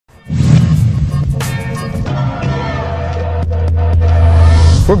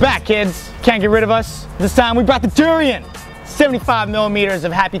We're back, kids. Can't get rid of us. This time we brought the Durian. 75 millimeters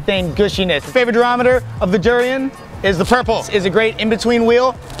of happy thing gushiness. Favorite durometer of the Durian is the purple. It's a great in-between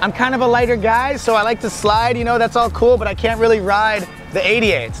wheel. I'm kind of a lighter guy, so I like to slide, you know, that's all cool, but I can't really ride the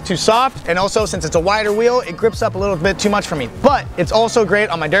 88. It's too soft, and also since it's a wider wheel, it grips up a little bit too much for me. But it's also great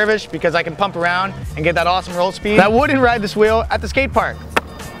on my dervish because I can pump around and get that awesome roll speed. I wouldn't ride this wheel at the skate park.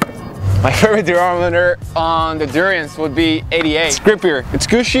 My favorite durometer on the Durians would be 88. It's grippier, it's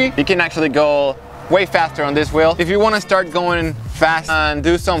gushy. You can actually go way faster on this wheel. If you want to start going fast and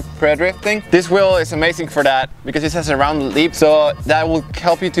do some pre-drifting, this wheel is amazing for that because it has a round leap, so that will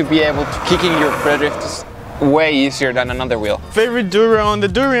help you to be able to kick in your pre-drifts way easier than another wheel. Favorite duro on the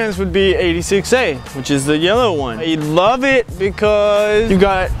Durians would be 86A, which is the yellow one. I love it because you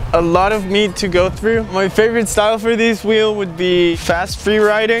got a lot of meat to go through. My favorite style for this wheel would be fast free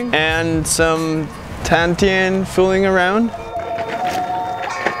riding and some Tantian fooling around.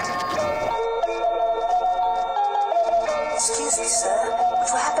 Excuse me, sir.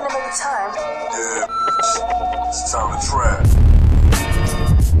 If we happen to make time. Yeah, it's time to try.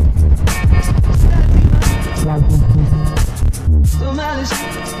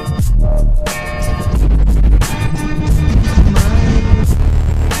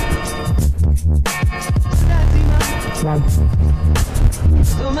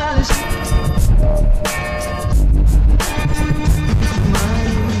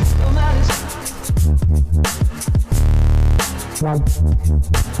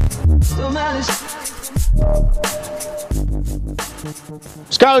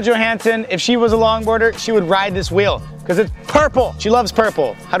 Scarlett Johansson, if she was a longboarder, she would ride this wheel because it's purple. She loves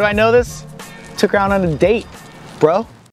purple. How do I know this? Took her out on a date, bro.